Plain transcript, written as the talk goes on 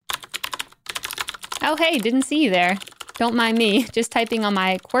Oh, hey, didn't see you there. Don't mind me, just typing on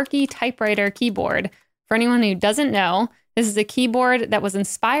my quirky typewriter keyboard. For anyone who doesn't know, this is a keyboard that was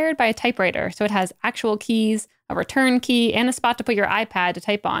inspired by a typewriter. So it has actual keys, a return key, and a spot to put your iPad to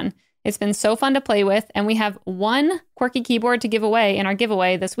type on. It's been so fun to play with, and we have one quirky keyboard to give away in our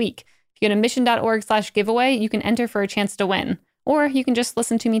giveaway this week. If you go to mission.org/giveaway, you can enter for a chance to win, or you can just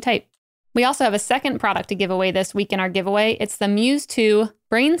listen to me type. We also have a second product to give away this week in our giveaway. It's the Muse 2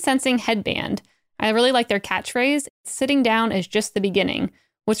 Brain Sensing Headband. I really like their catchphrase, sitting down is just the beginning.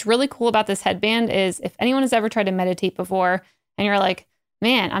 What's really cool about this headband is if anyone has ever tried to meditate before and you're like,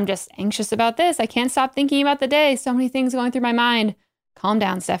 man, I'm just anxious about this. I can't stop thinking about the day. So many things going through my mind. Calm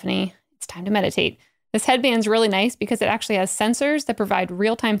down, Stephanie. It's time to meditate. This headband's really nice because it actually has sensors that provide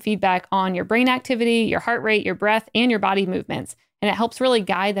real-time feedback on your brain activity, your heart rate, your breath, and your body movements. And it helps really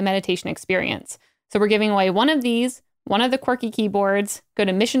guide the meditation experience. So we're giving away one of these, one of the quirky keyboards. Go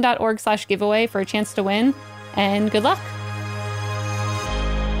to mission.org/giveaway for a chance to win, and good luck.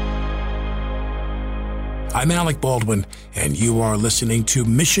 I'm Alec Baldwin, and you are listening to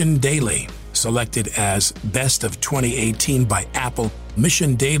Mission Daily. Selected as Best of 2018 by Apple,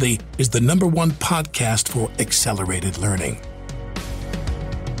 Mission Daily is the #1 podcast for accelerated learning.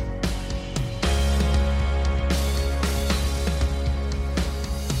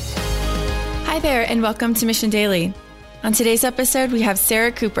 Hi there, and welcome to Mission Daily. On today's episode, we have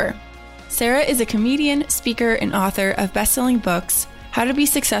Sarah Cooper. Sarah is a comedian, speaker, and author of best-selling books, How to Be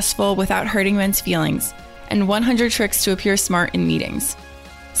Successful Without Hurting Men's Feelings, and 100 Tricks to Appear Smart in Meetings.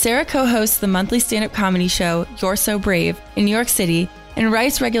 Sarah co-hosts the monthly stand-up comedy show, You're So Brave, in New York City, and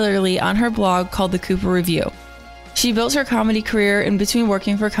writes regularly on her blog called The Cooper Review. She built her comedy career in between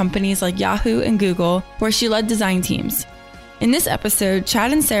working for companies like Yahoo and Google, where she led design teams. In this episode,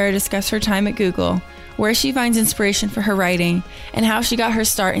 Chad and Sarah discuss her time at Google, where she finds inspiration for her writing, and how she got her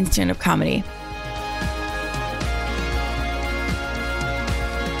start in stand-up comedy.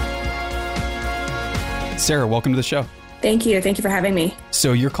 Sarah, welcome to the show. Thank you. Thank you for having me.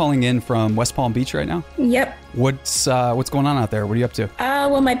 So you're calling in from West Palm Beach right now? Yep. What's going on out there? What are you up to?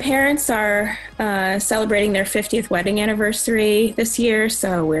 Well, my parents are celebrating their 50th wedding anniversary this year,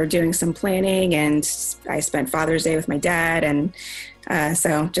 so we're doing some planning, and I spent Father's Day with my dad, and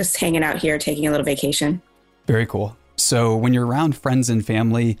so just hanging out here, taking a little vacation. Very cool. So when you're around friends and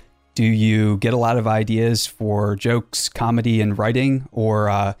family, do you get a lot of ideas for jokes, comedy, and writing,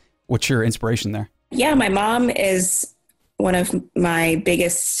 or what's your inspiration there? Yeah, my mom is one of my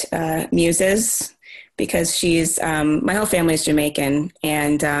biggest muses because she's, my whole family is Jamaican.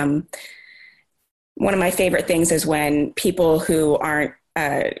 And one of my favorite things is when people who aren't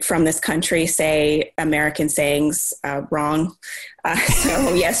from this country say American sayings wrong.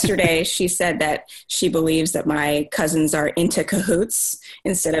 So yesterday she said that she believes that my cousins are into cahoots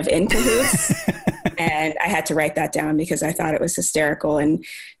instead of in cahoots. And I had to write that down because I thought it was hysterical. And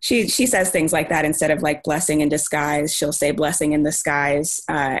she says things like that instead of like blessing in disguise. She'll say blessing in the skies.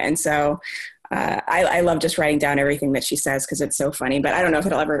 And so I love just writing down everything that she says because it's so funny. But I don't know if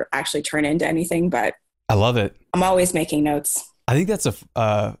it'll ever actually turn into anything, but I love it. I'm always making notes. I think that's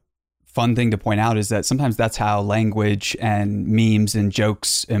a fun thing to point out is that sometimes that's how language and memes and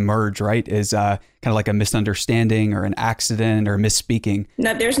jokes emerge, right? Is kind of like a misunderstanding or an accident or misspeaking.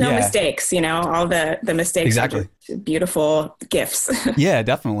 No, there's no mistakes, all the mistakes exactly. Are beautiful gifts. Yeah,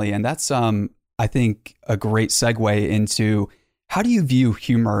 definitely. And that's, I think, a great segue into how do you view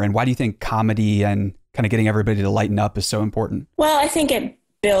humor and why do you think comedy and kind of getting everybody to lighten up is so important? Well, I think it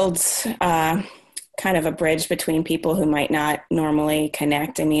builds kind of a bridge between people who might not normally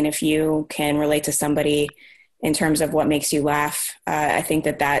connect. I mean, if you can relate to somebody in terms of what makes you laugh, I think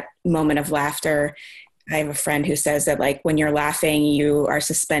that moment of laughter, I have a friend who says that like when you're laughing, you are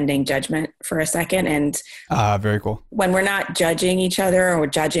suspending judgment for a second. And very cool. When we're not judging each other or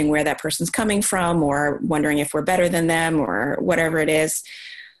judging where that person's coming from or wondering if we're better than them or whatever it is,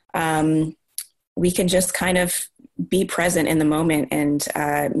 we can just kind of be present in the moment and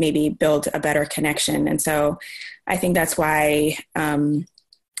maybe build a better connection. And so I think that's why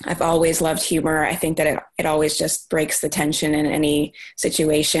I've always loved humor. I think that it always just breaks the tension in any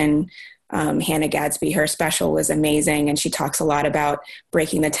situation. Hannah Gadsby, her special was amazing. And she talks a lot about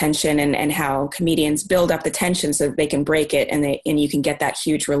breaking the tension and how comedians build up the tension so that they can break it and you can get that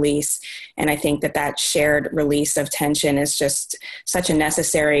huge release. And I think that shared release of tension is just such a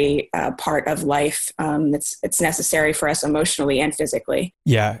necessary part of life. It's necessary for us emotionally and physically.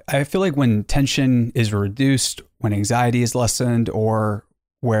 Yeah. I feel like when tension is reduced, when anxiety is lessened, or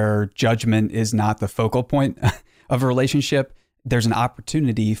where judgment is not the focal point of a relationship, there's an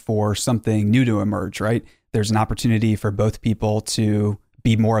opportunity for something new to emerge, right? There's an opportunity for both people to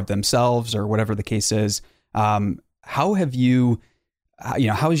be more of themselves or whatever the case is. How have you,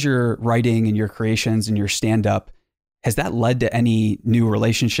 how is your writing and your creations and your stand-up, has that led to any new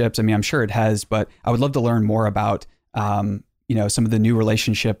relationships? I mean, I'm sure it has, but I would love to learn more about, some of the new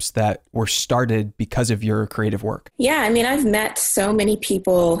relationships that were started because of your creative work. Yeah, I mean, I've met so many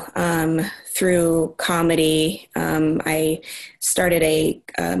people through comedy. I started a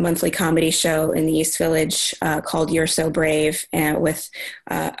monthly comedy show in the East Village called You're So Brave, and with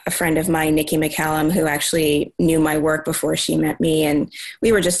a friend of mine, Nikki McCallum, who actually knew my work before she met me. And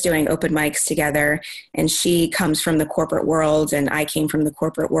we were just doing open mics together. And she comes from the corporate world and I came from the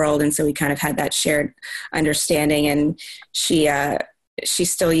corporate world. And so we kind of had that shared understanding. And she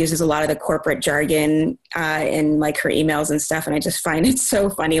still uses a lot of the corporate jargon in like her emails and stuff. And I just find it so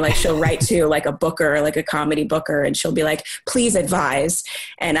funny. Like she'll write to like a booker, like a comedy booker, and she'll be like, please advise.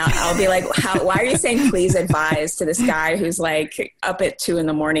 And I'll be like, why are you saying please advise to this guy who's like up at 2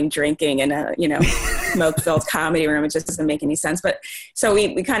 a.m. drinking in a, smoke-filled comedy room? It just doesn't make any sense. But so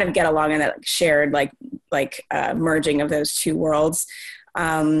we kind of get along in that shared merging of those two worlds.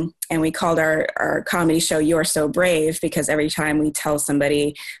 And we called our comedy show You're So Brave because every time we tell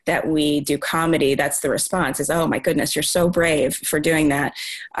somebody that we do comedy, that's the response is, oh my goodness, you're so brave for doing that.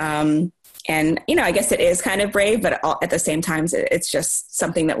 And, I guess it is kind of brave, but at the same time, it's just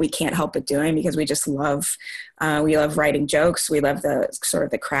something that we can't help but doing because we just love writing jokes. We love the sort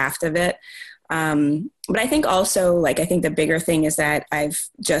of the craft of it. But I think also, I think the bigger thing is that I've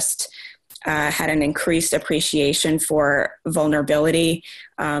just had an increased appreciation for vulnerability.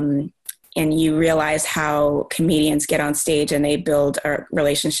 And you realize how comedians get on stage and they build a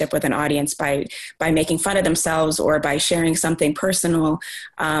relationship with an audience by making fun of themselves or by sharing something personal.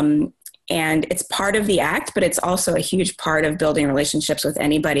 And it's part of the act, but it's also a huge part of building relationships with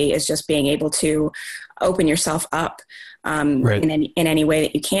anybody is just being able to open yourself up right. in any way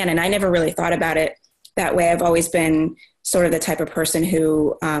that you can. And I never really thought about it that way. I've always been sort of the type of person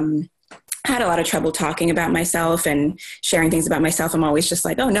who had a lot of trouble talking about myself and sharing things about myself. I'm always just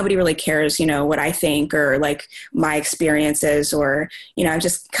like, oh, nobody really cares, what I think or like my experiences or, I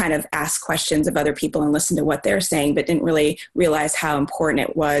just kind of ask questions of other people and listen to what they're saying, but didn't really realize how important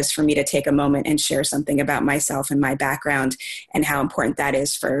it was for me to take a moment and share something about myself and my background and how important that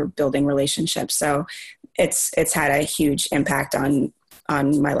is for building relationships. So it's had a huge impact on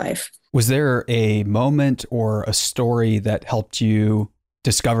my life. Was there a moment or a story that helped you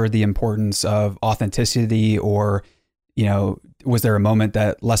discover the importance of authenticity or, was there a moment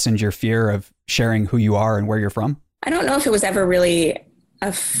that lessened your fear of sharing who you are and where you're from? I don't know if it was ever really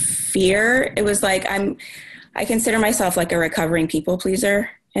a fear. It was like, I consider myself like a recovering people pleaser.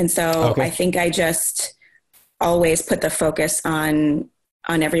 And so I think I just always put the focus on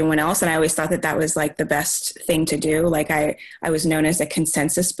everyone else. And I always thought that was like the best thing to do. Like I was known as a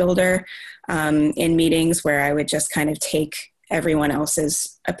consensus builder in meetings where I would just kind of take everyone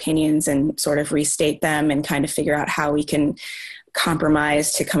else's opinions and sort of restate them and kind of figure out how we can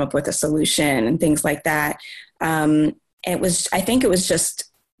compromise to come up with a solution and things like that. I think it was just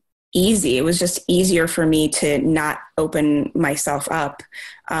easy. It was just easier for me to not open myself up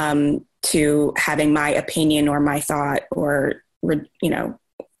to having my opinion or my thought or,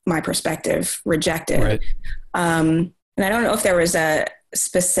 my perspective rejected. Right. And I don't know if there was a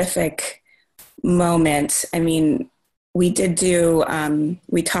specific moment. I mean, we did do,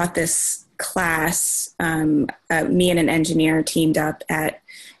 we taught this class, me and an engineer teamed up at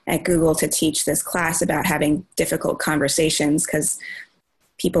Google to teach this class about having difficult conversations because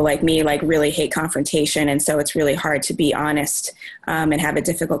people like me really hate confrontation. And so it's really hard to be honest and have a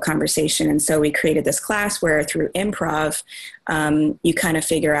difficult conversation. And so we created this class where through improv, you kind of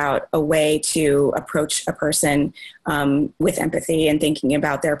figure out a way to approach a person with empathy and thinking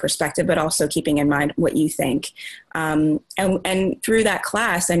about their perspective, but also keeping in mind what you think. And through that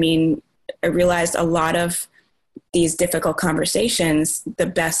class, I mean, I realized a lot of these difficult conversations, the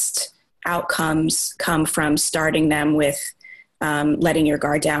best outcomes come from starting them with letting your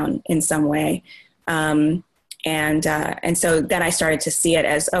guard down in some way. And so then I started to see it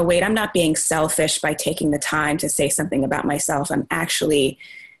as, oh, wait, I'm not being selfish by taking the time to say something about myself. I'm actually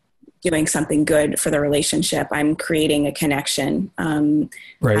doing something good for the relationship. I'm creating a connection.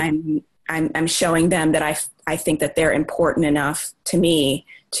 Right. I'm showing them that I think that they're important enough to me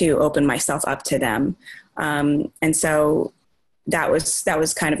to open myself up to them. And so that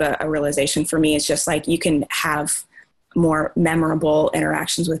was kind of a realization for me. It's just like, you can have more memorable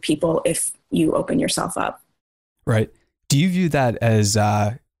interactions with people if you open yourself up. Right. Do you view that as,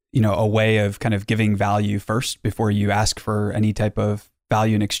 a way of kind of giving value first before you ask for any type of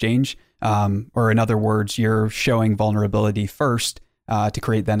value in exchange? Or in other words, you're showing vulnerability first to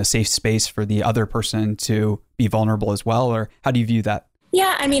create then a safe space for the other person to be vulnerable as well? Or how do you view that?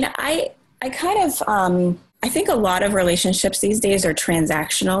 Yeah, I mean, I kind of, I think a lot of relationships these days are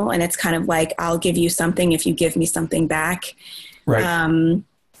transactional, and it's kind of like, I'll give you something if you give me something back. Right.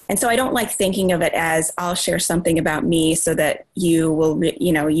 And so I don't like thinking of it as I'll share something about me so that you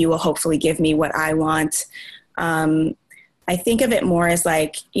will hopefully give me what I want. I think of it more as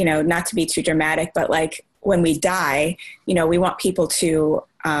like, not to be too dramatic, but like when we die, we want people to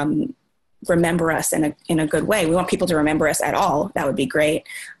remember us in a good way. We want people to remember us at all. That would be great.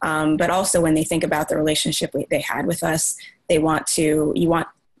 But also when they think about the relationship they had with us, you want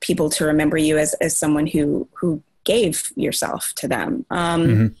people to remember you as someone who gave yourself to them.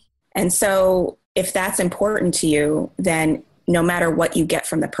 And so if that's important to you, then no matter what you get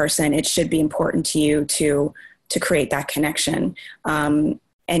from the person, it should be important to you to create that connection. And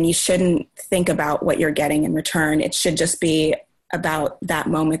you shouldn't think about what you're getting in return. It should just be about that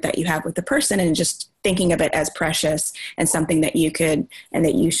moment that you have with the person, and just thinking of it as precious and something that you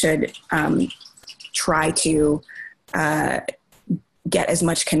should try to get as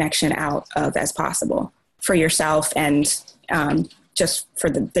much connection out of as possible for yourself and just for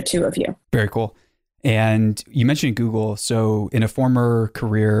the two of you. Very cool. And you mentioned Google. So in a former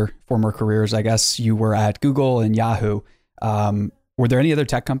careers, I guess you were at Google and Yahoo. Were there any other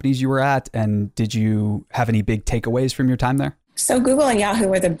tech companies you were at? And did you have any big takeaways from your time there? So Google and Yahoo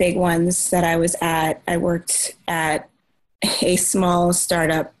were the big ones that I was at. I worked at a small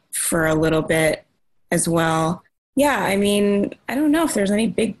startup for a little bit as well. Yeah, I mean, I don't know if there's any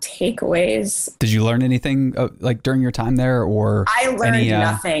big takeaways. Did you learn anything like during your time there, or I learned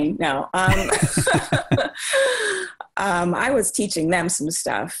nothing. No, I was teaching them some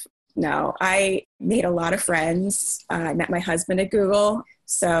stuff. No, I made a lot of friends. I met my husband at Google,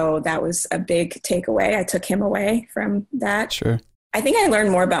 so that was a big takeaway. I took him away from that. Sure. I think I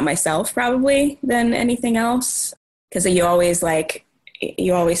learned more about myself probably than anything else, because you always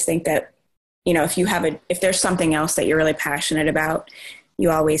think that, if there's something else that you're really passionate about, you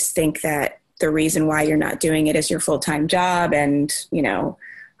always think that the reason why you're not doing it is your full-time job. And,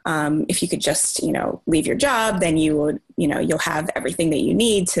 if you could just, leave your job, then you would, you'll have everything that you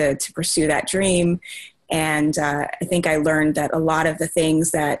need to pursue that dream. And I think I learned that a lot of the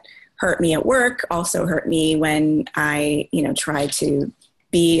things that hurt me at work also hurt me when I, tried to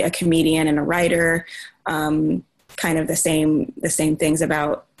be a comedian and a writer, kind of the same things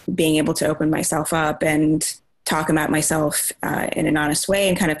about being able to open myself up and talk about myself in an honest way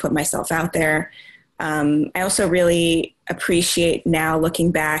and kind of put myself out there. I also really appreciate now,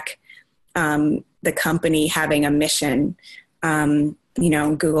 looking back, the company having a mission.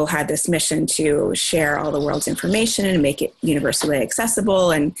 Google had this mission to share all the world's information and make it universally accessible.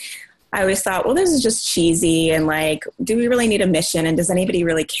 And I always thought, well, this is just cheesy. And like, do we really need a mission? And does anybody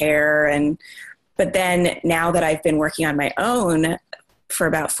really care? But then now that I've been working on my own for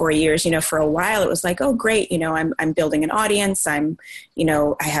about 4 years, for a while it was like, oh, great. I'm building an audience. I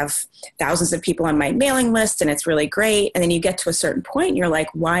have thousands of people on my mailing list and it's really great. And then you get to a certain point and you're like,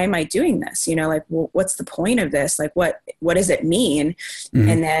 why am I doing this? What's the point of this? Like, what does it mean? Mm-hmm.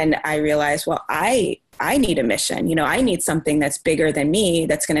 And then I realized, well, I need a mission. I need something that's bigger than me,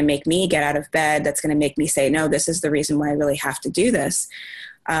 that's going to make me get out of bed, that's going to make me say, no, this is the reason why I really have to do this.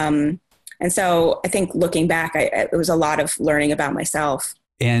 And so I think looking back, it was a lot of learning about myself.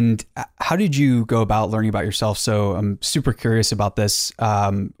 And how did you go about learning about yourself? So I'm super curious about this.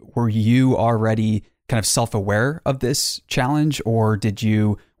 Were you already kind of self-aware of this challenge, or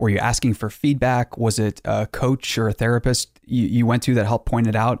were you asking for feedback? Was it a coach or a therapist you went to that helped point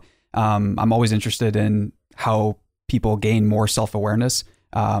it out? I'm always interested in how people gain more self-awareness.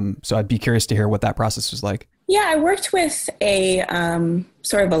 So I'd be curious to hear what that process was like. Yeah, I worked with a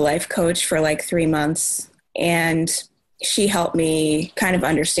sort of a life coach for like 3 months, and she helped me kind of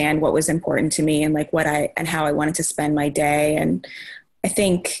understand what was important to me and like and how I wanted to spend my day. And I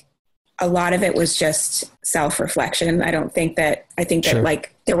think a lot of it was just self-reflection. I think that Sure.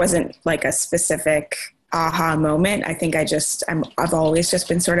 like there wasn't like a specific aha moment. I think I've always just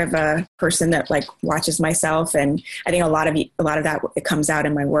been sort of a person that like watches myself. And I think a lot of that, it comes out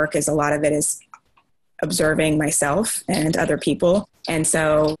in my work, is a lot of it is observing myself and other people. And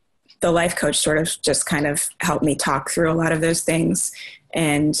so the life coach sort of just kind of helped me talk through a lot of those things.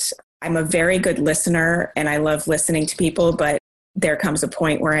 And I'm a very good listener and I love listening to people, but there comes a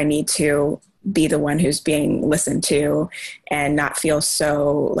point where I need to be the one who's being listened to and not feel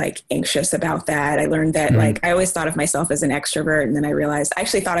so like anxious about that. I learned that like I always thought of myself as an extrovert, and then I realized I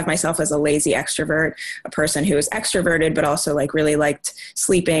actually thought of myself as a lazy extrovert, a person who was extroverted but also like really liked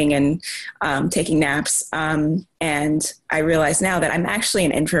sleeping and taking naps. And I realize now that I'm actually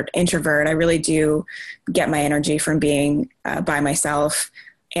an introvert. I really do get my energy from being by myself,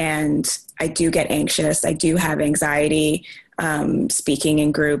 and I do get anxious. I do have anxiety speaking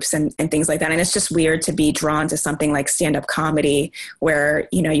in groups and things like that. And it's just weird to be drawn to something like stand-up comedy where,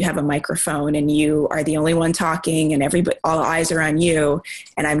 you know, you have a microphone and you are the only one talking and all eyes are on you.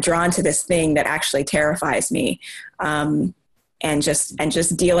 And I'm drawn to this thing that actually terrifies me. And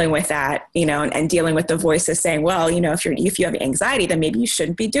just dealing with that, you know, and dealing with the voices saying, well, you know, if you have anxiety, then maybe you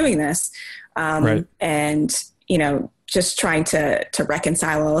shouldn't be doing this. Right. And, you know, just trying to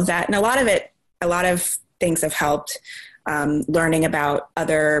reconcile all of that. And a lot of things have helped. Learning about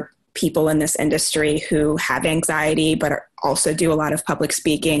other people in this industry who have anxiety, but also do a lot of public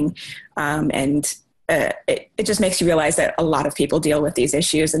speaking. It just makes you realize that a lot of people deal with these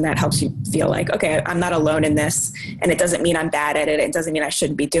issues, and that helps you feel like, okay, I'm not alone in this. And it doesn't mean I'm bad at it. It doesn't mean I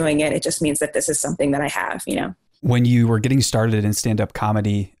shouldn't be doing it. It just means that this is something that I have, you know. When you were getting started in stand-up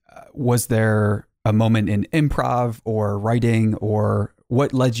comedy, was there a moment in improv or writing, or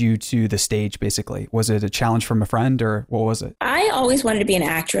what led you to the stage, basically? Was it a challenge from a friend, or what was it? I always wanted to be an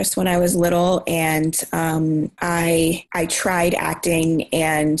actress when I was little, and I tried acting,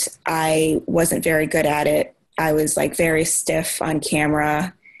 and I wasn't very good at it. I was like very stiff on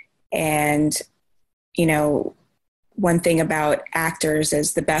camera, and, you know, one thing about actors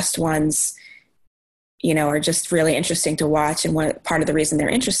is the best ones, you know, are just really interesting to watch. And part of the reason they're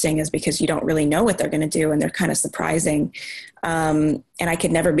interesting is because you don't really know what they're going to do, and they're kind of surprising. And I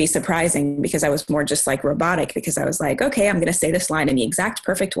could never be surprising because I was more just like robotic, because I was like, okay, I'm going to say this line in the exact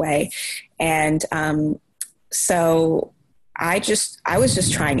perfect way. And so I was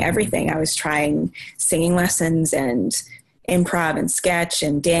just trying everything. I was trying singing lessons and improv and sketch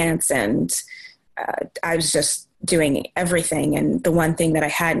and dance, and I was just doing everything. And the one thing that I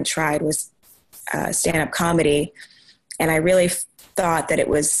hadn't tried was stand-up comedy. And I really thought that it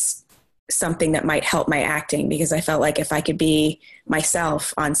was something that might help my acting, because I felt like if I could be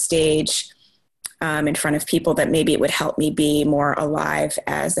myself on stage in front of people, that maybe it would help me be more alive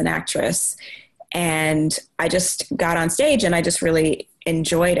as an actress. And I just got on stage and I just really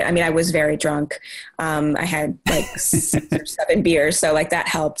enjoyed it. I mean, I was very drunk. I had like 6 or 7 beers. So like that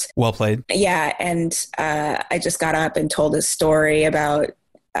helped. Well played. Yeah. And I just got up and told a story about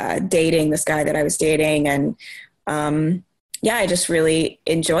dating this guy that I was dating. And I just really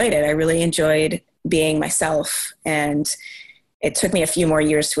enjoyed it. I really enjoyed being myself. And it took me a few more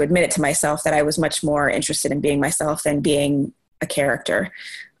years to admit it to myself that I was much more interested in being myself than being a character.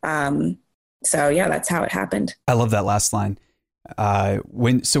 So yeah, that's how it happened. I love that last line. Were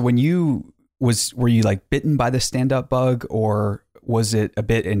you like bitten by the stand-up bug, or was it a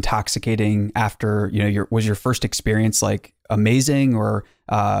bit intoxicating after, you know, was your first experience like amazing, or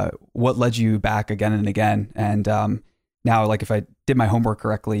what led you back again and again? And now, like, if I did my homework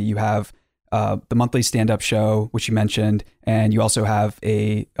correctly, you have the monthly stand-up show, which you mentioned, and you also have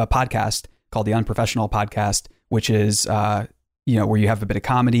a podcast called the Unprofessional Podcast, which is where you have a bit of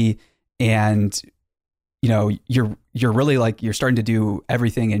comedy, and you know, you're really like, you're starting to do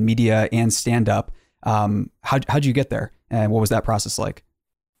everything in media and stand-up. How'd you get there, and what was that process like?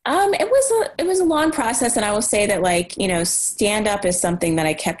 It was a long process, and I will say that, like, you know, stand up is something that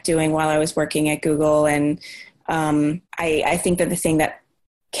I kept doing while I was working at Google, and I think that the thing that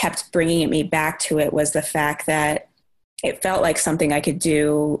kept bringing me back to it was the fact that it felt like something I could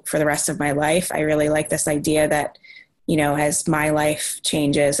do for the rest of my life. I really like this idea that, you know, as my life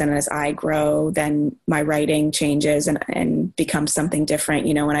changes and as I grow, then my writing changes and becomes something different.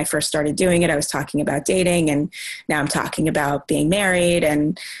 You know, when I first started doing it, I was talking about dating, and now I'm talking about being married,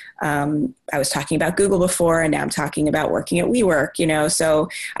 and I was talking about Google before, and now I'm talking about working at WeWork, you know. So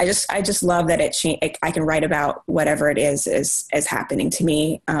I just love that I can write about whatever it is happening to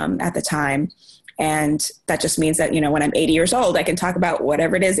me at the time. And that just means that, you know, when I'm 80 years old, I can talk about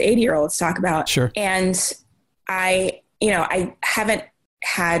whatever it is 80-year-olds talk about. Sure. And I haven't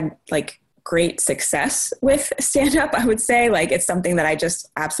had like great success with stand-up, I would say. Like, it's something that I just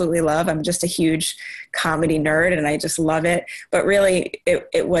absolutely love. I'm just a huge comedy nerd, and I just love it. But really,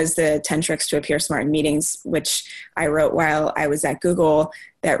 it was the 10 Tricks to Appear Smart in Meetings, which I wrote while I was at Google,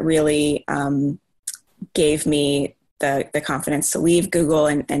 that really gave me the confidence to leave Google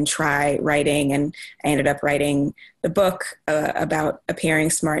and try writing. And I ended up writing the book about appearing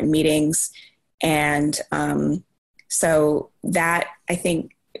smart in meetings. And so that, I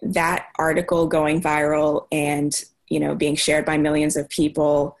think, that article going viral and, being shared by millions of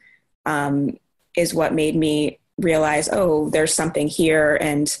people is what made me realize, oh, there's something here.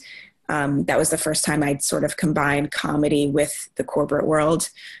 And that was the first time I'd sort of combined comedy with the corporate world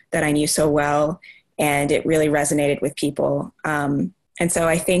that I knew so well. And it really resonated with people. And so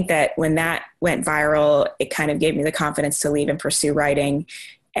I think that when that went viral, it kind of gave me the confidence to leave and pursue writing.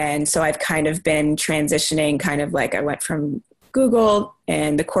 And so I've kind of been transitioning, kind of like I went from Google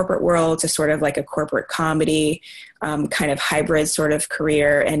and the corporate world to sort of like a corporate comedy kind of hybrid sort of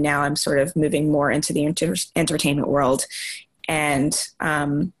career. And now I'm sort of moving more into the entertainment world. And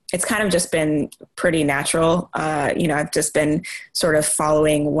it's kind of just been pretty natural. I've just been sort of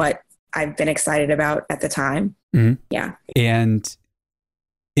following what I've been excited about at the time. Mm-hmm. Yeah. And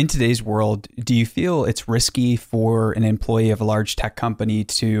in today's world, do you feel it's risky for an employee of a large tech company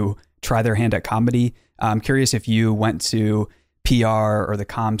to try their hand at comedy? I'm curious if you went to PR or the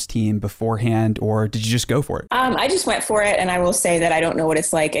comms team beforehand, or did you just go for it? I just went for it. And I will say that I don't know what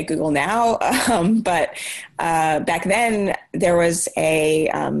it's like at Google now. But back then there was a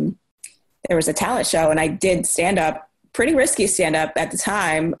talent show, and I did stand up, pretty risky stand up at the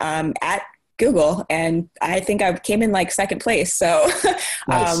time at Google. And I think I came in like second place. So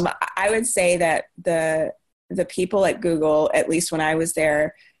nice. I would say that the people at Google, at least when I was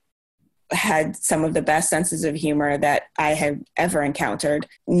there, had some of the best senses of humor that I have ever encountered.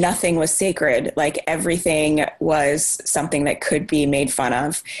 Nothing was sacred. Like everything was something that could be made fun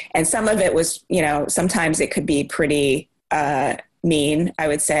of. And some of it was, sometimes it could be pretty mean, I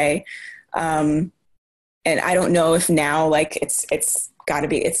would say. And I don't know if now, like it's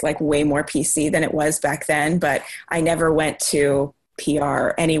like way more PC than it was back then, but I never went to PR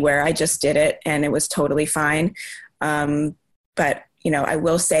anywhere. I just did it and it was totally fine. But I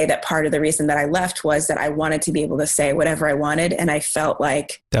will say that part of the reason that I left was that I wanted to be able to say whatever I wanted. And I felt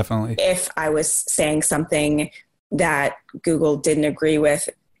like definitely if I was saying something that Google didn't agree with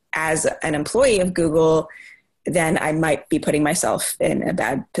as an employee of Google, then I might be putting myself in a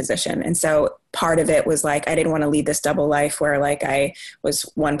bad position. And so part of it was like, I didn't want to lead this double life where like I was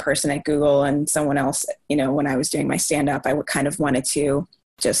one person at Google and someone else, when I was doing my stand-up, I kind of wanted to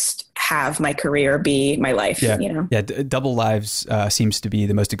just have my career be my life. Yeah. Yeah. Double lives seems to be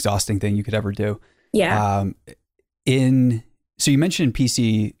the most exhausting thing you could ever do. Yeah. So you mentioned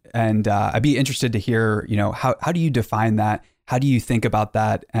PC, and I'd be interested to hear, how do you define that? How do you think about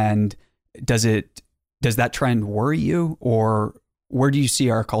that? And does that trend worry you, or where do you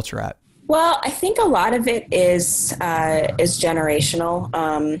see our culture at? Well, I think a lot of it is generational.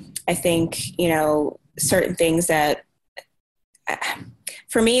 I think, certain things that,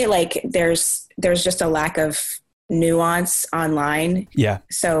 for me, like there's just a lack of nuance online. Yeah.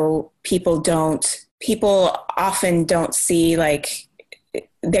 So people often don't see like,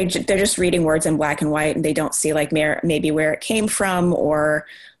 they're just reading words in black and white, and they don't see like maybe where it came from, or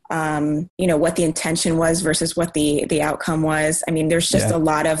what the intention was versus what the outcome was. I mean, there's just a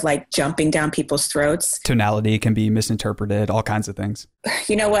lot of like jumping down people's throats. Tonality can be misinterpreted, all kinds of things.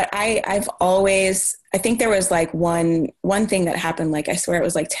 You know what? I think there was like one thing that happened, like I swear it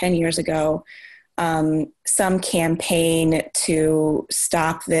was like 10 years ago, some campaign to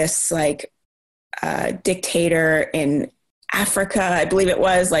stop this like dictator in Africa, I believe it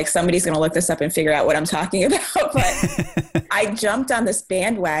was. Like somebody's going to look this up and figure out what I'm talking about. But I jumped on this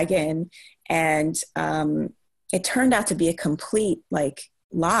bandwagon, and it turned out to be a complete like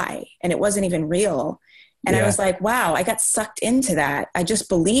lie, and it wasn't even real. And I was like, wow, I got sucked into that. I just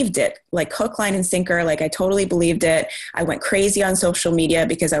believed it, like hook, line, and sinker. Like I totally believed it. I went crazy on social media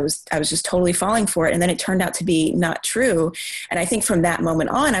because I was just totally falling for it. And then it turned out to be not true. And I think from that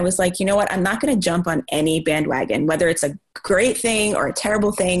moment on, I was like, you know what? I'm not going to jump on any bandwagon, whether it's a great thing or a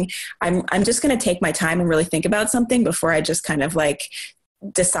terrible thing. I'm just going to take my time and really think about something before I just kind of like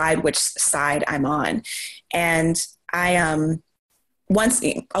decide which side I'm on. And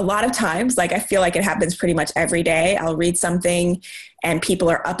a lot of times, like I feel like it happens pretty much every day, I'll read something and people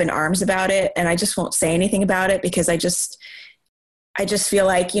are up in arms about it, and I just won't say anything about it because I just feel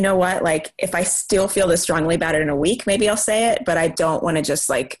like, you know what, like if I still feel this strongly about it in a week, maybe I'll say it, but I don't want to just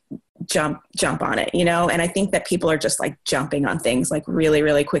like jump on it, And I think that people are just like jumping on things like really,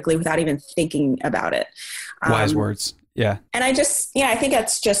 really quickly without even thinking about it. Wise words. Yeah. And I think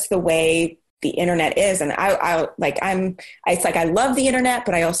that's just the way the internet is. And it's like, I love the internet,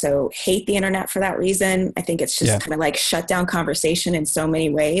 but I also hate the internet for that reason. I think it's just kind of like shut down conversation in so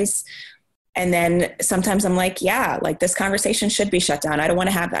many ways. And then sometimes I'm like, yeah, like this conversation should be shut down. I don't want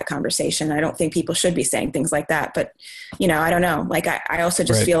to have that conversation. I don't think people should be saying things like that, but I don't know. Like, I also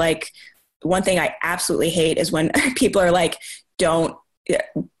just feel like one thing I absolutely hate is when people are like, don't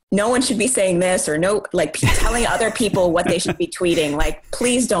no one should be saying this, or no, like telling other people what they should be tweeting. Like,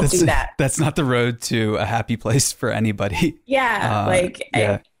 please don't do that. That's not the road to a happy place for anybody.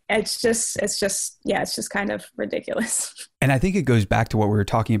 Yeah. It's just kind of ridiculous. And I think it goes back to what we were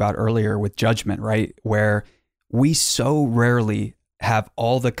talking about earlier with judgment, right? Where we so rarely have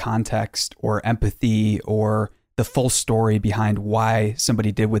all the context or empathy or the full story behind why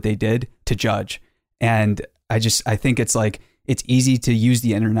somebody did what they did to judge. And I think it's like, it's easy to use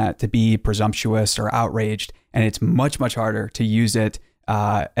the internet to be presumptuous or outraged. And it's much, much harder to use it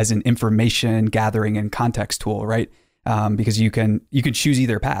as an information gathering and context tool, right? Because you can choose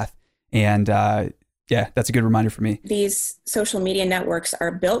either path. And that's a good reminder for me. These social media networks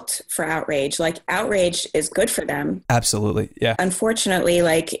are built for outrage. Like, outrage is good for them. Absolutely. Yeah. Unfortunately,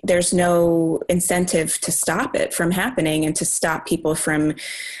 like, there's no incentive to stop it from happening and to stop people from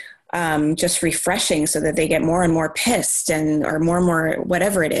just refreshing, so that they get more and more pissed or more,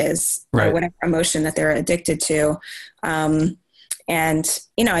 whatever it is, right, or whatever emotion that they're addicted to. And,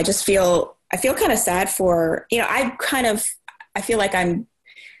 I just feel kind of sad for, I feel like I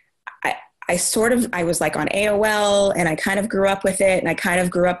was like on AOL, and I kind of grew up with it, and I kind of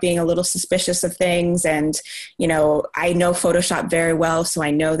grew up being a little suspicious of things. And, I know Photoshop very well. So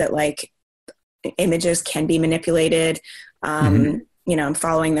I know that, like, images can be manipulated. I'm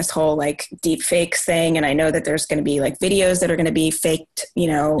following this whole, like, deep fakes thing. And I know that there's going to be, like, videos that are going to be faked,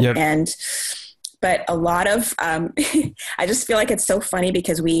 yep. But a lot of, I just feel like it's so funny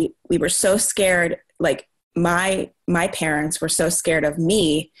because we were so scared, like, my parents were so scared of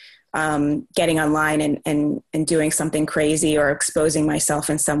me getting online and doing something crazy or exposing myself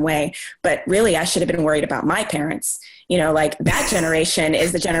in some way. But really, I should have been worried about my parents. Like, that generation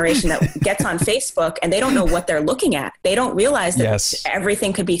is the generation that gets on Facebook and they don't know what they're looking at. They don't realize that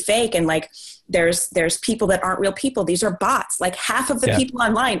everything could be fake. And, like, there's people that aren't real people. These are bots. Like, half of the people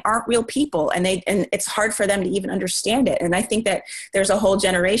online aren't real people, and it's hard for them to even understand it. And I think that there's a whole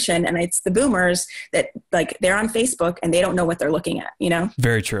generation, and it's the boomers, that, like, they're on Facebook and they don't know what they're looking at,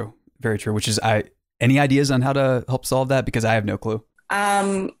 Very true. Very true. Which is, any ideas on how to help solve that? Because I have no clue.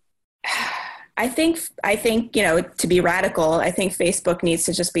 I think, to be radical, I think Facebook needs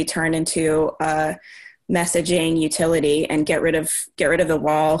to just be turned into a messaging utility and get rid of the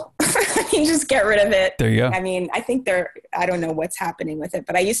wall. Just get rid of it. There you go. I mean, I think I don't know what's happening with it,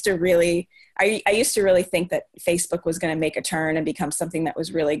 but I used to really think that Facebook was going to make a turn and become something that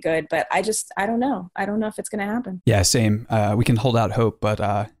was really good. But I don't know. I don't know if it's going to happen. Yeah, same. We can hold out hope, but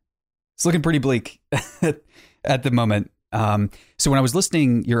it's looking pretty bleak at the moment. So when I was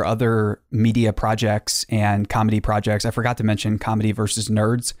listing your other media projects and comedy projects, I forgot to mention Comedy versus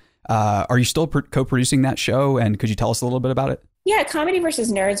Nerds. Are you still co-producing that show? And could you tell us a little bit about it? Yeah, Comedy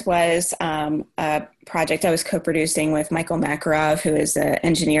versus Nerds was a project I was co-producing with Michael Makarov, who is an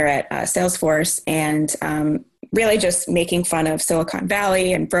engineer at Salesforce, and really just making fun of Silicon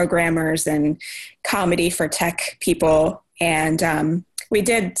Valley and programmers and comedy for tech people. And we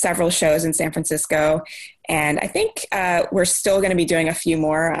did several shows in San Francisco, and I think we're still going to be doing a few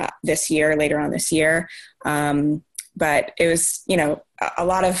more later on this year. But it was, a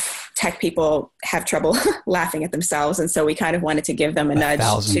lot of tech people have trouble laughing at themselves. And so we kind of wanted to give them a nudge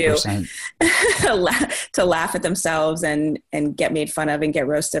to laugh at themselves and get made fun of and get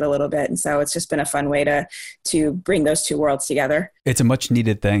roasted a little bit. And so it's just been a fun way to bring those two worlds together. It's a much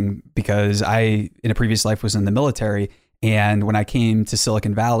needed thing because I, in a previous life, was in the military. And when I came to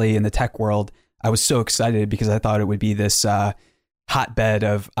Silicon Valley in the tech world, I was so excited because I thought it would be this hotbed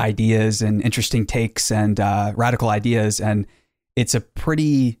of ideas and interesting takes and radical ideas. And it's a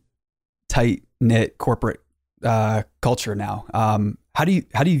pretty tight knit corporate culture now. How do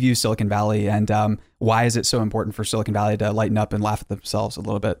you view Silicon Valley, and why is it so important for Silicon Valley to lighten up and laugh at themselves a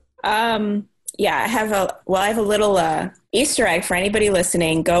little bit? Yeah, I have a little Easter egg for anybody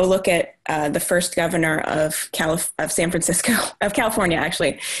listening. Go look at the first governor of San Francisco, of California,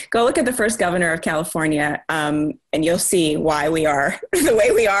 actually. Go look at the first governor of California, and you'll see why we are the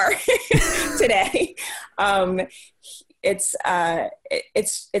way we are today. It's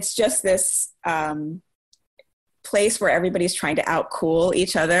just this place where everybody's trying to outcool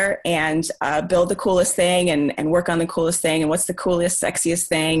each other and build the coolest thing and work on the coolest thing and what's the coolest, sexiest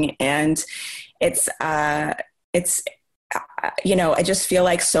thing. And I just feel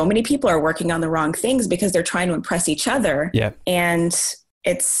like so many people are working on the wrong things because they're trying to impress each other. Yeah. And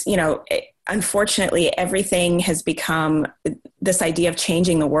it's, unfortunately, everything has become, this idea of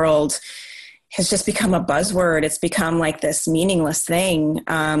changing the world has just become a buzzword. It's become like this meaningless thing.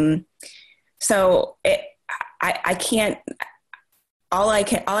 I can't, all I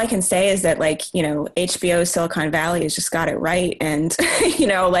can say is that, like, HBO Silicon Valley has just got it right. And,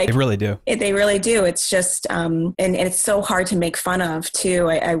 like They really do. They really do. It's just, and it's so hard to make fun of too.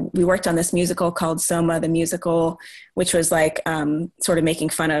 We worked on this musical called Soma the Musical, which was like, sort of making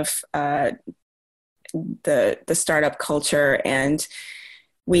fun of, the startup culture. And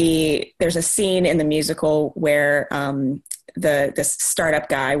there's a scene in the musical where, this startup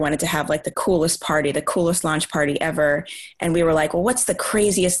guy wanted to have like the coolest launch party ever. And we were like, well, what's the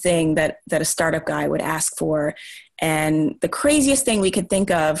craziest thing that a startup guy would ask for? And the craziest thing we could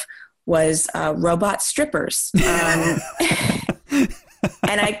think of was robot strippers. And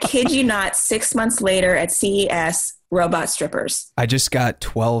I kid you not, 6 months later at CES, robot strippers. I just got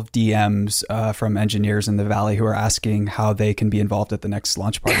 12 DMs from engineers in the Valley who are asking how they can be involved at the next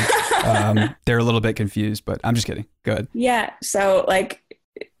launch party. They're a little bit confused, but I'm just kidding. Good. Yeah. So like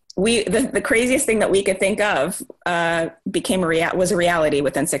the craziest thing that we could think of was a reality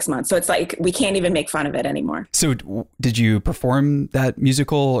within 6 months. So it's like, we can't even make fun of it anymore. So did you perform that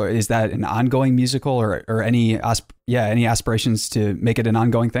musical, or is that an ongoing musical, or any aspirations to make it an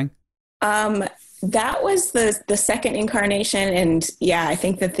ongoing thing? That was the second incarnation. And yeah, I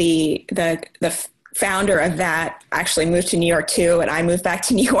think that the founder of that actually moved to New York too. And I moved back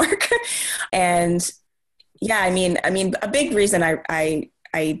to New York. And yeah, I mean, a big reason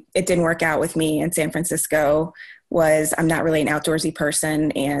it didn't work out with me in San Francisco was I'm not really an outdoorsy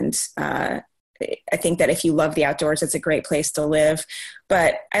person. And, I think that if you love the outdoors, it's a great place to live.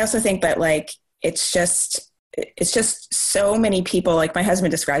 But I also think that like, it's just so many people. Like my husband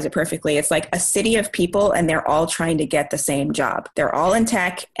describes it perfectly. It's like a city of people, and they're all trying to get the same job. They're all in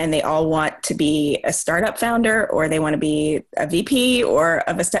tech, and they all want to be a startup founder, or they want to be a VP or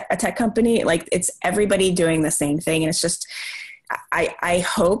of a tech company. Like it's everybody doing the same thing. And it's just, I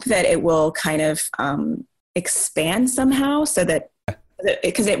hope that it will kind of expand somehow, so that,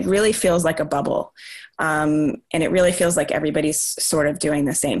 because it really feels like a bubble. And it really feels like everybody's sort of doing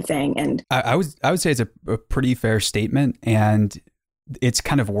the same thing. And I would say it's a pretty fair statement. And it's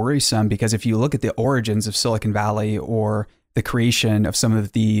kind of worrisome, because if you look at the origins of Silicon Valley or the creation of some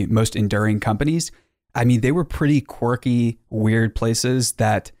of the most enduring companies, I mean, they were pretty quirky, weird places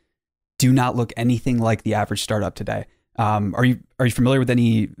that do not look anything like the average startup today. Are you familiar with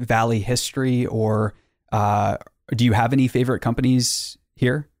any Valley history, or do you have any favorite companies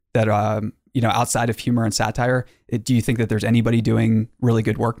here that, outside of humor and satire? Do you think that there's anybody doing really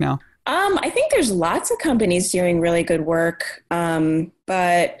good work now? I think there's lots of companies doing really good work.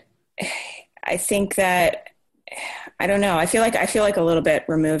 But I think that, I don't know. I feel like a little bit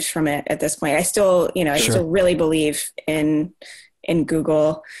removed from it at this point. I still, I still really believe in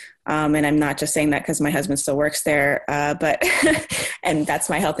Google. And I'm not just saying that because my husband still works there, but, and that's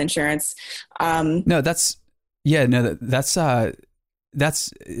my health insurance.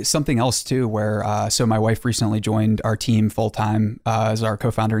 That's something else too, where, so my wife recently joined our team full-time, as our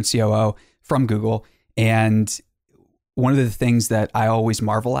co-founder and COO from Google. And one of the things that I always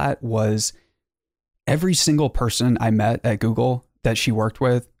marvel at was every single person I met at Google that she worked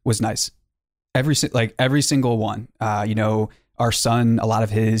with was nice. Every single one. Our son, a lot of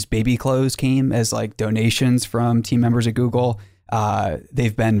his baby clothes came as like donations from team members at Google.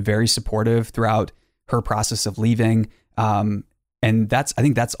 They've been very supportive throughout her process of leaving. And I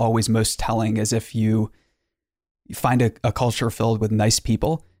think that's always most telling, is if you find a culture filled with nice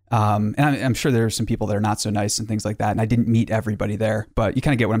people. And I'm sure there are some people that are not so nice and things like that. And I didn't meet everybody there, but you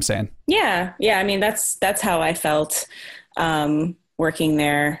kind of get what I'm saying. Yeah. Yeah. I mean, that's how I felt, working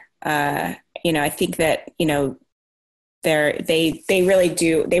there. I think that, they really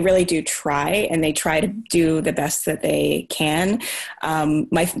do try, and they try to do the best that they can.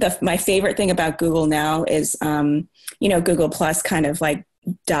 My favorite thing about Google now is, Google Plus kind of like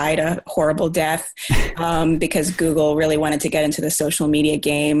died a horrible death, because Google really wanted to get into the social media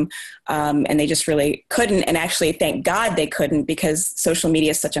game. And they just really couldn't. And actually, thank God they couldn't, because social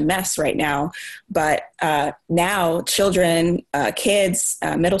media is such a mess right now. But now children, kids,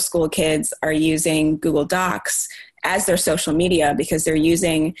 middle school kids are using Google Docs as their social media, because they're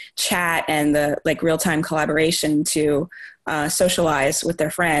using chat and the like real-time collaboration to socialize with their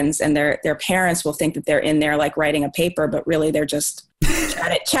friends, and their parents will think that they're in there like writing a paper, but really they're just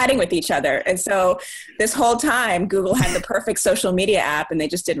chatting with each other. And so this whole time Google had the perfect social media app, and they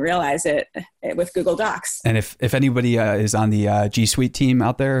just didn't realize it with Google Docs. And if anybody is on the G Suite team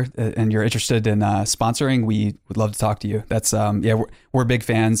out there, and you're interested in sponsoring, we would love to talk to you. That's we're big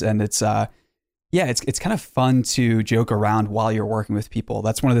fans, and it's kind of fun to joke around while you're working with people.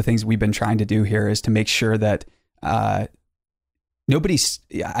 That's one of the things we've been trying to do here, is to make sure that I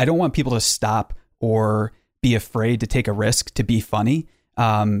don't want people to stop or be afraid to take a risk to be funny,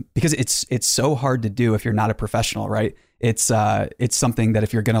 because it's so hard to do if you're not a professional, right? It's something that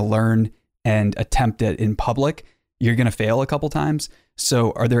if you're going to learn and attempt it in public, you're going to fail a couple times.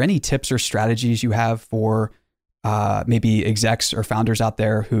 So are there any tips or strategies you have for maybe execs or founders out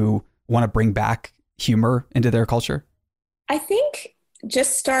there who want to bring back humor into their culture? I think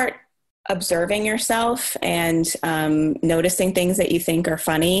just start observing yourself and noticing things that you think are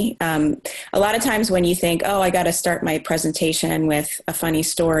funny. A lot of times when you think, oh, I got to start my presentation with a funny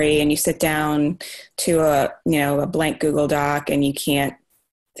story, and you sit down to a blank Google Doc and you can't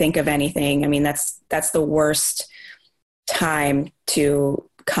think of anything. I mean, that's the worst time to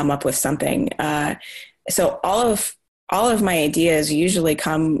come up with something. So all of my ideas usually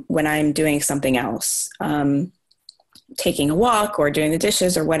come when I'm doing something else, taking a walk or doing the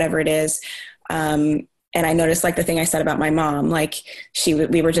dishes or whatever it is. And I noticed, like the thing I said about my mom, like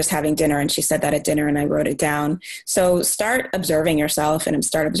we were just having dinner and she said that at dinner and I wrote it down. So start observing yourself and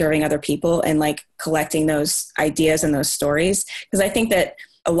start observing other people and like collecting those ideas and those stories. Because I think that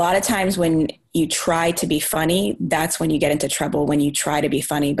a lot of times when you try to be funny, that's when you get into trouble, when you try to be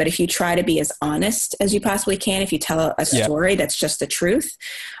funny. But if you try to be as honest as you possibly can, if you tell a story that's just the truth,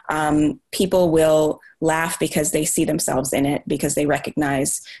 people will laugh because they see themselves in it, because they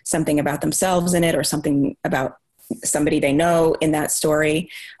recognize something about themselves in it or something about somebody they know in that story.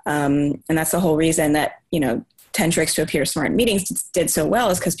 And that's the whole reason that, 10 Tricks to Appear Smart in Meetings did so well,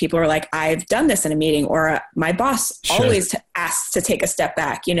 is because people are like, I've done this in a meeting, or my boss always asks to take a step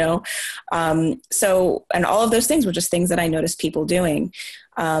back, So, and all of those things were just things that I noticed people doing.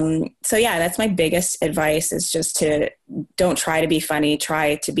 So yeah, that's my biggest advice, is just to don't try to be funny,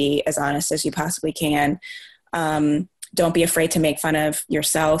 try to be as honest as you possibly can. Don't be afraid to make fun of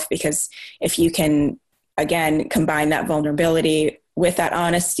yourself, because if you can, again, combine that vulnerability with that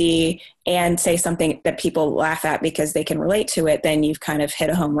honesty and say something that people laugh at because they can relate to it, then you've kind of hit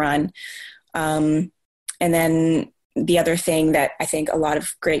a home run. And then the other thing that I think a lot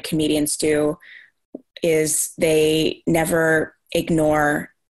of great comedians do is they never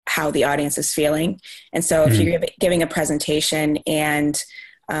ignore how the audience is feeling. And so if you're giving a presentation and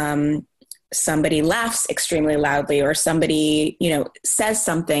somebody laughs extremely loudly, or somebody, says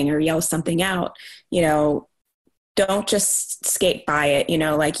something or yells something out, don't just skate by it,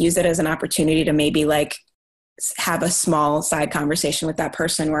 like use it as an opportunity to maybe like have a small side conversation with that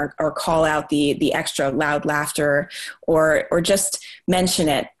person, or call out the extra loud laughter, or just mention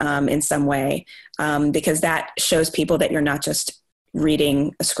it in some way, because that shows people that you're not just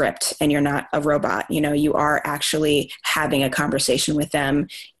reading a script and you're not a robot. You are actually having a conversation with them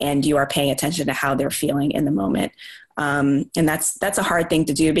and you are paying attention to how they're feeling in the moment. And that's a hard thing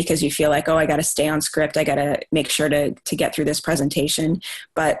to do, because you feel like, oh, I got to stay on script. I got to make sure to get through this presentation.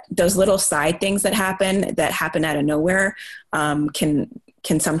 But those little side things that happen out of nowhere,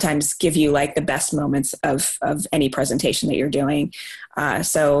 can sometimes give you like the best moments of any presentation that you're doing.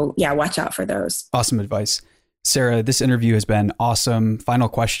 So yeah, watch out for those. Awesome advice. Sarah, this interview has been awesome. Final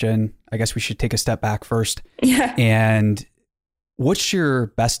question. I guess we should take a step back first. Yeah. And what's your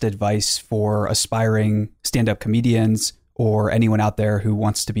best advice for aspiring stand-up comedians or anyone out there who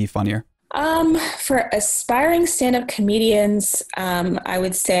wants to be funnier? For aspiring stand-up comedians, I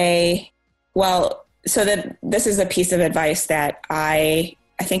would say, this is a piece of advice that I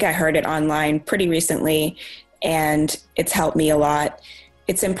think I heard it online pretty recently, and it's helped me a lot.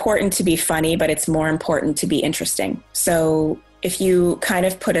 It's important to be funny, but it's more important to be interesting. So if you kind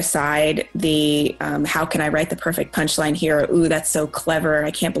of put aside the how can I write the perfect punchline here? Or, ooh, that's so clever,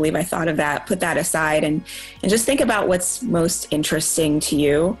 I can't believe I thought of that. Put that aside and just think about what's most interesting to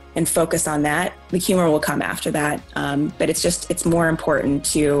you and focus on that. The humor will come after that. But it's more important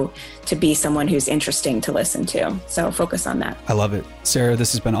to be someone who's interesting to listen to. So focus on that. I love it. Sarah,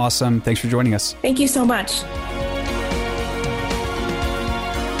 this has been awesome. Thanks for joining us. Thank you so much.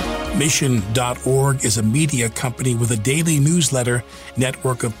 Mission.org is a media company with a daily newsletter,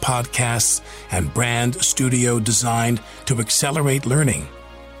 network of podcasts, and brand studio designed to accelerate learning.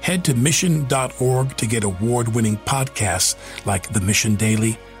 Head to Mission.org to get award-winning podcasts like The Mission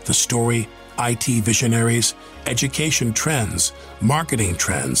Daily, The Story, IT Visionaries, Education Trends, Marketing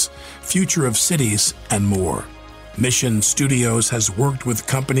Trends, Future of Cities, and more. Mission Studios has worked with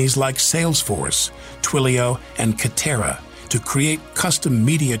companies like Salesforce, Twilio, and Katera to create custom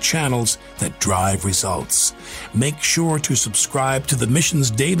media channels that drive results. Make sure to subscribe to the Mission's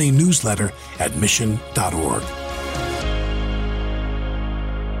daily newsletter at mission.org.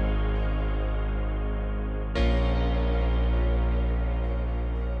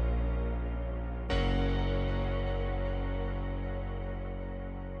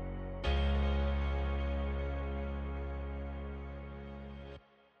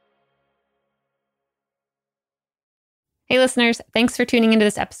 Hey, listeners, thanks for tuning into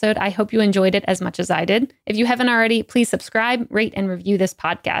this episode. I hope you enjoyed it as much as I did. If you haven't already, please subscribe, rate, and review this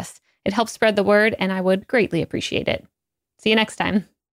podcast. It helps spread the word, and I would greatly appreciate it. See you next time.